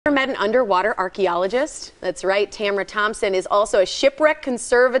Met an underwater archaeologist. That's right. Tamara Thomsen is also a shipwreck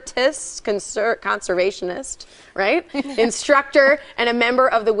conservationist, right? Instructor and a member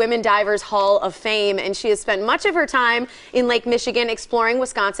of the Women Divers Hall of Fame. And she has spent much of her time in Lake Michigan exploring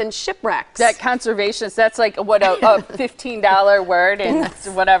Wisconsin's shipwrecks. That conservationist, that's like what a $15 word in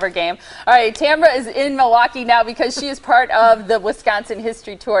whatever game. All right, Tamara is in Milwaukee now because she is part of the Wisconsin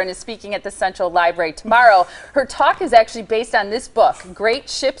History Tour and is speaking at the Central Library tomorrow. Her talk is actually based on this book, Great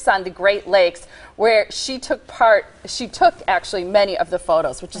Ships on the Great Lakes, where she took actually many of the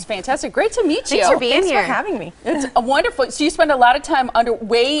photos, which is fantastic. Great to meet you. Thanks for being here. Thanks for having me. It's a wonderful. So you spend a lot of time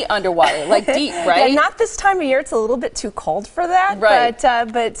way underwater, like deep, right? Yeah, not this time of year. It's a little bit too cold for that. Right.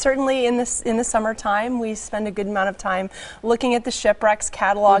 But certainly in the summertime, we spend a good amount of time looking at the shipwrecks,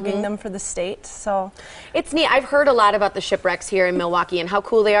 cataloging them for the state. So it's neat. I've heard a lot about the shipwrecks here in Milwaukee and how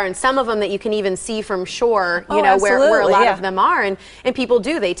cool they are, and some of them that you can even see from shore. You know, where a lot of them are, and people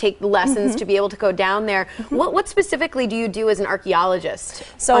do. They take lessons to be able to go down there. What specifically do you do as an archaeologist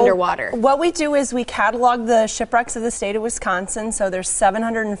underwater? What we do is we catalog the shipwrecks of the state of Wisconsin. So there's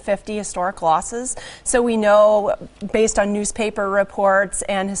 750 historic losses. So we know, based on newspaper reports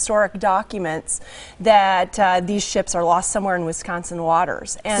and historic documents, that these ships are lost somewhere in Wisconsin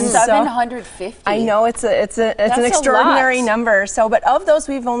waters. And 750. I know it's an extraordinary number. So, but of those,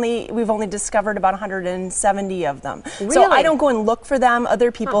 we've only discovered about 170 of them. Really? So I don't go and look for them.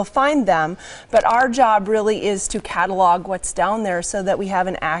 Other people find them. But our job really is to catalog what's down there so that we have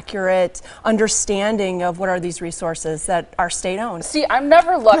an accurate understanding of what are these resources that our state owns. See, I'm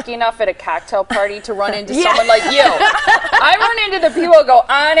never lucky enough at a cocktail party to run into someone like you. I run into the people who go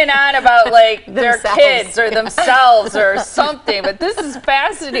on and on about like their kids or themselves or something, but this is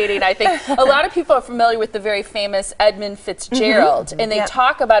fascinating. I think a lot of people are familiar with the very famous Edmund Fitzgerald, and they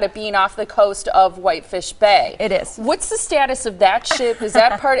talk about it being off the coast of Whitefish Bay. It is. What's the status of that ship? Is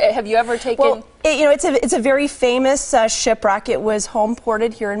that part? Have you ever taken? Well, it's a very famous shipwreck. It was home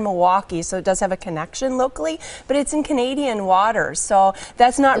ported here in Milwaukee, so it does have a connection locally, but it's in Canadian waters, so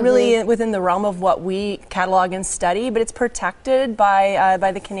that's not really within the realm of what we catalog and study, but it's protected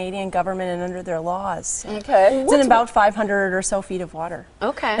by the Canadian government and under their laws. Okay. It's in about 500 or so feet of water.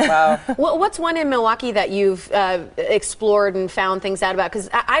 Okay. Wow. What's one in Milwaukee that you've explored and found things out about? Because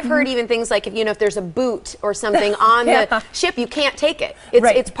I've heard even things like, if there's a boot or something on the ship, you can't take it.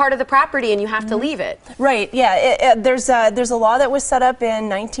 It's part of the property and you have to leave it. Right, yeah. There's a law that was set up in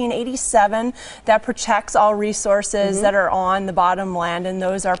 1987 that protects all resources that are on the bottom land, and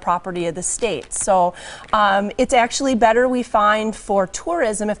those are property of the state. So it's actually better, we find, for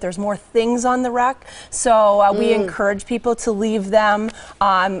tourism if there's more things on the wreck. So we encourage people to leave them.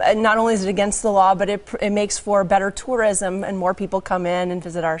 Not only is it against the law, but it makes for better tourism and more people come in and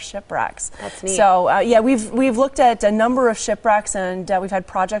visit our shipwrecks. That's neat. So yeah, we've looked at a number of shipwrecks, and we've had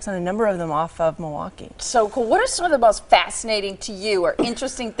projects on a number of them off of Milwaukee. So cool. What are some of the most fascinating to you or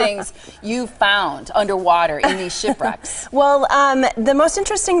interesting things you found underwater in these shipwrecks? Well, the most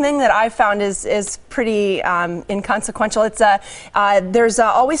interesting thing that I found is pretty inconsequential. It's there's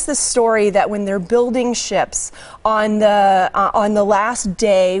always this story that when they're building ships on the last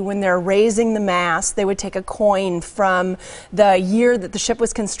day when they're raising the mast, they would take a coin from the year that the ship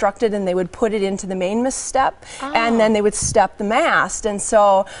was constructed and they would put it into the mainmast step, and then they would step the mast. And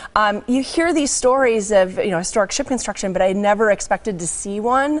so you hear these stories of historic ship construction, but I never expected to see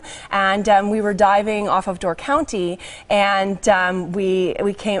one. And we were diving off of Door County, and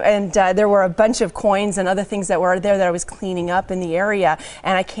we came, and there were a bunch of coins and other things that were there that I was cleaning up in the area,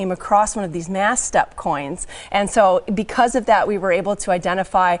 and I came across one of these mast step coins. And so because of that, we were able to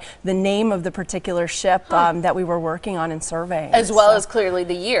identify the name of the particular ship that we were working on and surveying. As well as clearly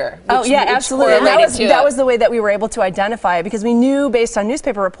the year. Oh yeah, absolutely. And that was the way that we were able to identify it, because we knew based on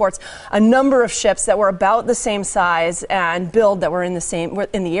newspaper reports a number of ships that were about the same size and build that were in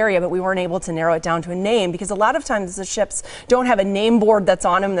the area, but we weren't able to narrow it down to a name, because a lot of times the ships don't have a name board that's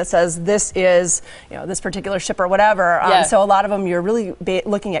on them that says this is this particular ship or whatever. So a lot of them you're really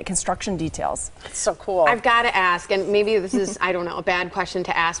looking at construction details. It's so cool. I've got to ask, and maybe this is I don't know, a bad question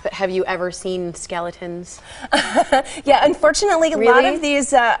to ask, but have you ever seen skeletons? Yeah, unfortunately, Really?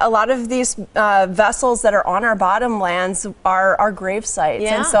 a lot of these vessels that are on our bottom lands are grave sites,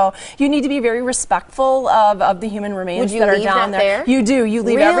 and so you need to be be very respectful of the human remains that are down there. You do. You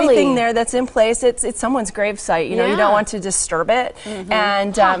leave everything there that's in place. It's someone's gravesite. You know, you don't want to disturb it,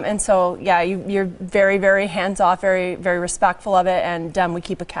 and so yeah, you're very, very hands off, very, very respectful of it, and we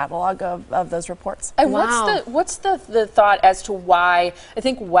keep a catalog of those reports. And what's the thought as to why? I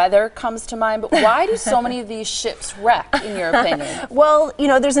think weather comes to mind, but why do so many of these ships wreck, in your opinion? Well, you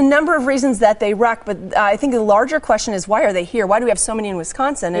know, there's a number of reasons that they wreck, but I think the larger question is, why are they here? Why do we have so many in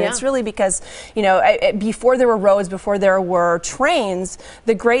Wisconsin? And it's really because, you know, before there were roads, before there were trains,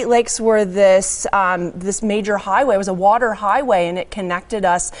 the Great Lakes were this this major highway. It was a water highway, and it connected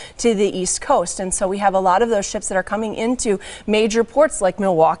us to the East Coast. And so we have a lot of those ships that are coming into major ports like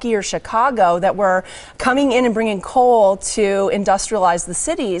Milwaukee or Chicago that were coming in and bringing coal to industrialize the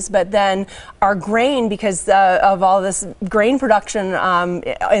cities, but then our grain, because of all this grain production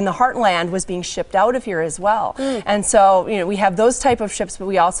in the heartland, was being shipped out of here as well. And so, you know, we have those type of ships, but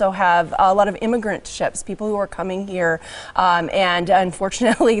we also have a lot of immigrant ships, people who are coming here, and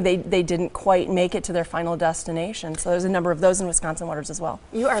unfortunately they didn't quite make it to their final destination. So there's a number of those in Wisconsin waters as well.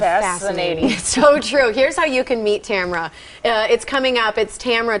 You are fascinating. It's so true. Here's how you can meet Tamara. It's coming up. It's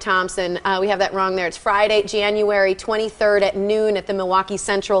Tamara Thomsen. We have that wrong there. It's Friday, January 23rd at noon at the Milwaukee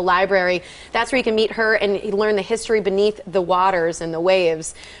Central Library. That's where you can meet her and learn the history beneath the waters and the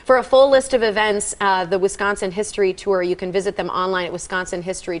waves. For a full list of events, the Wisconsin History Tour, you can visit them online at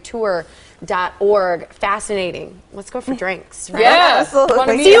wisconsinhistorytour.org. Fascinating. Let's go for drinks. Right? Yeah,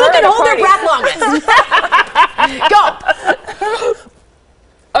 absolutely. See who can hold their breath longest. Go.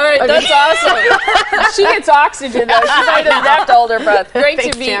 All right, that's awesome. She gets oxygen, though. She might have have to hold her breath. Great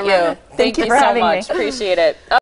to meet you. Thank you so much. me. Appreciate it.